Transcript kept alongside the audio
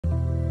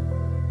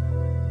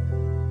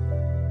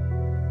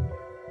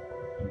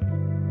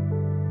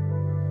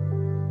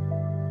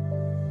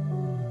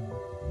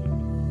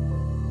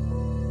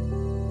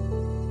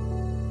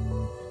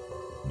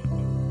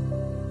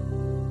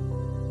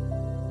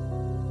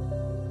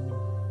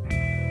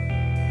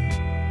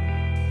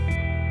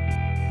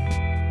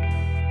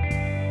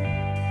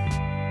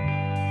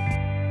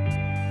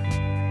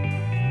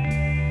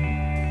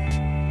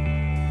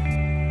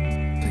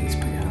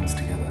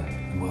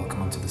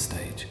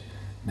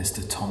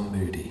Mr. Tom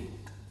Moody.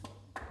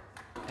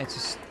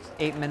 It's an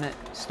 8-minute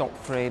stop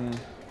frame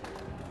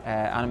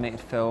animated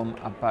film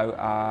about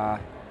a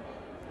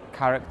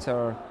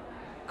character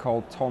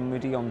called Tom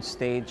Moody on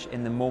stage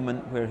in the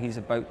moment where he's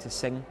about to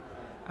sing,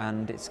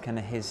 and it's kind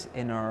of his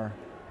inner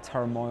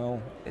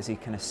turmoil as he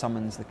kind of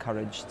summons the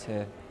courage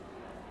to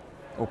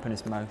open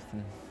his mouth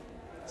and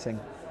sing.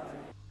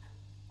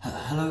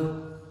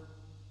 Hello?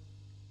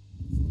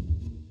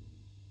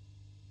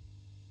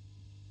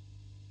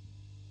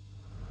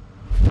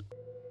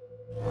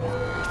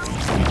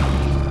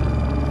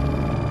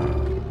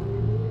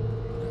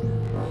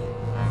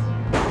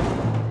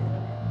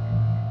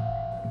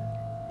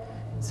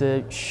 It's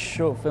a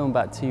short film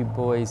about two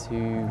boys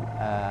who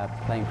are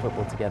playing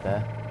football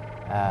together,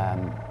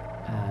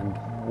 and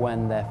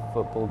when their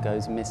football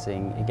goes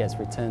missing, it gets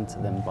returned to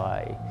them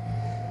by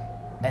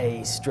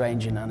a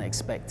strange and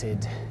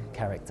unexpected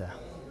character.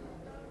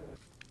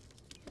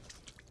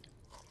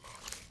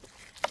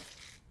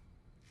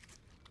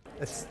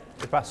 It's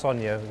about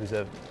Sonia, who's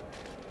a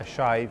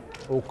shy,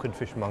 awkward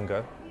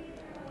fishmonger,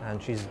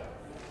 and she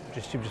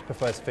just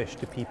prefers fish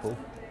to people,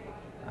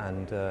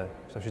 and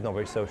so she's not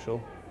very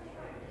social.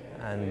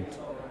 And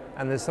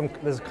there's a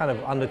kind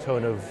of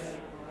undertone of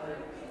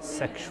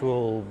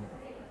sexual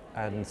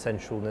and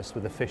sensualness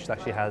with the fish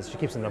that she has. She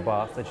keeps them in a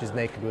bath and she's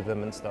naked with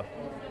them and stuff.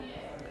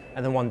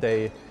 And then one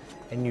day,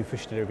 a new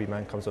fish delivery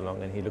man comes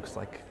along and he looks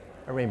like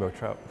a rainbow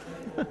trout.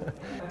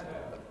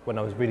 When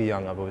I was really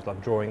young, I've always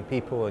loved drawing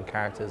people and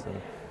characters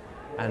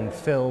and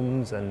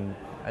films, and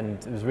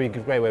it was a really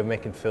great way of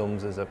making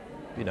films as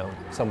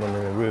someone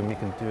in a room. You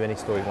can do any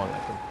story you want,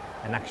 like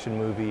an action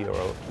movie or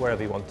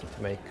wherever you wanted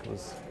to make.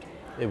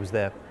 It was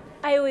there.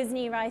 I always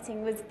knew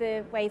writing was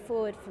the way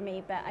forward for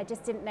me, but I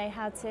just didn't know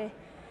how to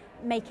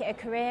make it a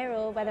career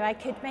or whether I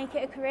could make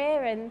it a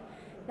career, and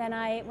then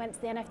I went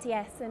to the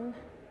NFTS, and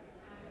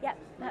yep,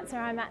 that's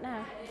where I'm at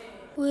now.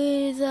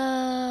 With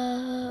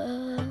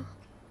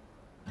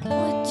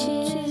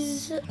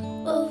witches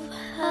of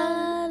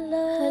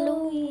Halloween.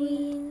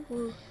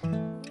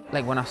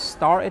 Like when I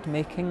started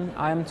making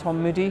I Am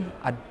Tom Moody,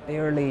 I'd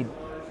barely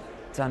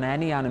done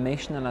any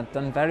animation and I'd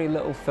done very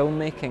little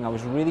filmmaking. I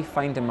was really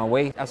finding my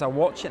way. As I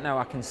watch it now,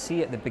 I can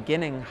see at the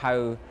beginning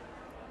how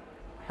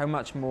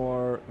much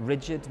more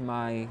rigid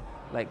my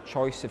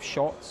choice of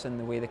shots and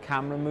the way the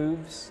camera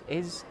moves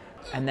is.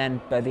 And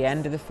then by the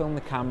end of the film,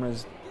 the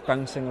camera's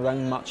bouncing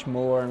around much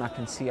more, and I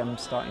can see I'm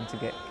starting to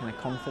get kind of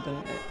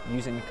confident at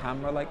using a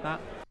camera like that.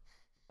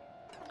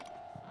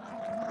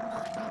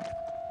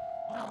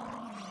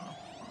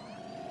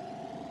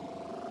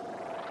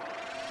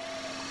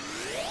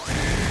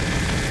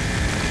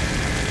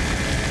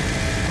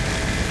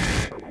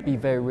 Be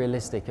very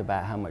realistic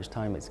about how much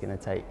time it's going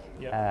to take,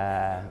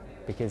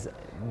 because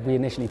we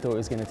initially thought it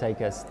was going to take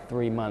us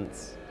 3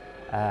 months,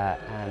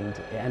 and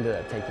it ended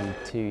up taking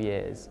 2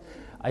 years.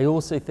 I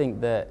also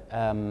think that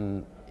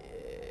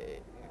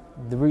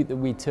the route that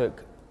we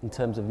took in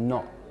terms of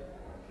not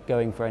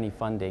going for any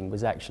funding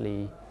was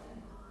actually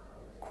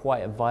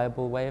quite a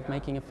viable way of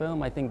making a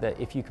film. I think that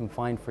if you can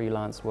find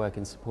freelance work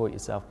and support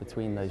yourself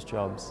between those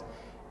jobs,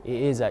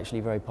 it is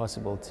actually very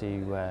possible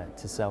to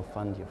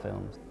self-fund your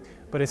films.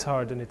 But it's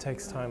hard and it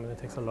takes time and it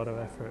takes a lot of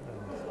effort,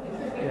 and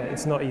yeah,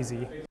 it's not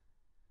easy.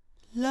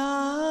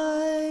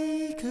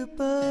 Like a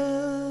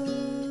bird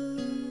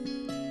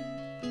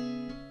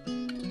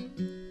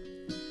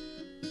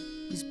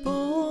is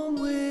born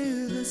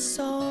with a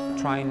song.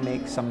 Try and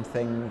make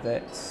something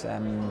that's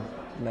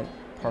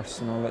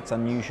personal, that's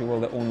unusual,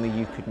 that only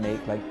you could make.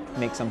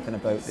 Make something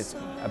that's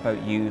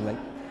about you.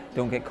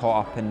 Don't get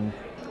caught up in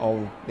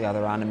all the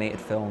other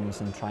animated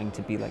films and trying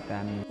to be like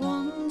them.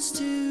 Wants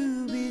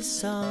to be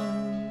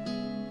sung.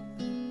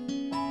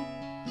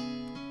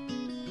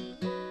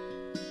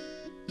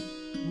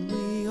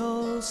 We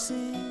all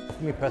sing.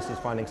 For me personally,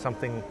 it's finding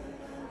something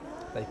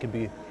that you can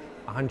be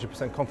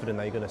 100% confident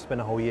that you're going to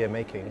spend a whole year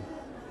making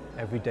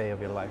every day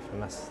of your life,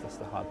 and that's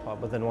the hard part.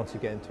 But then once you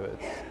get into it,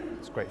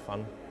 it's great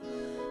fun.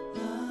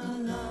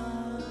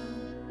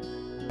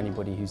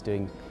 Anybody who's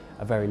doing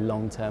a very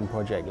long-term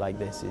project like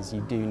this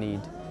you do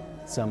need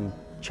some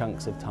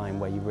chunks of time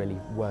where you really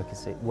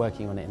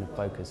working on it in a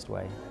focused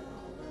way.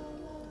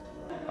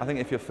 I think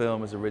if your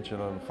film is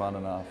original and fun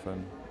enough,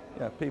 and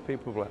yeah,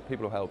 people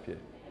will help you.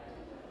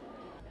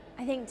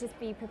 I think just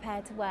be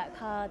prepared to work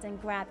hard and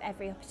grab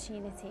every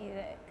opportunity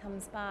that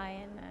comes by,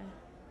 and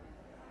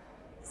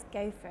just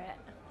go for it.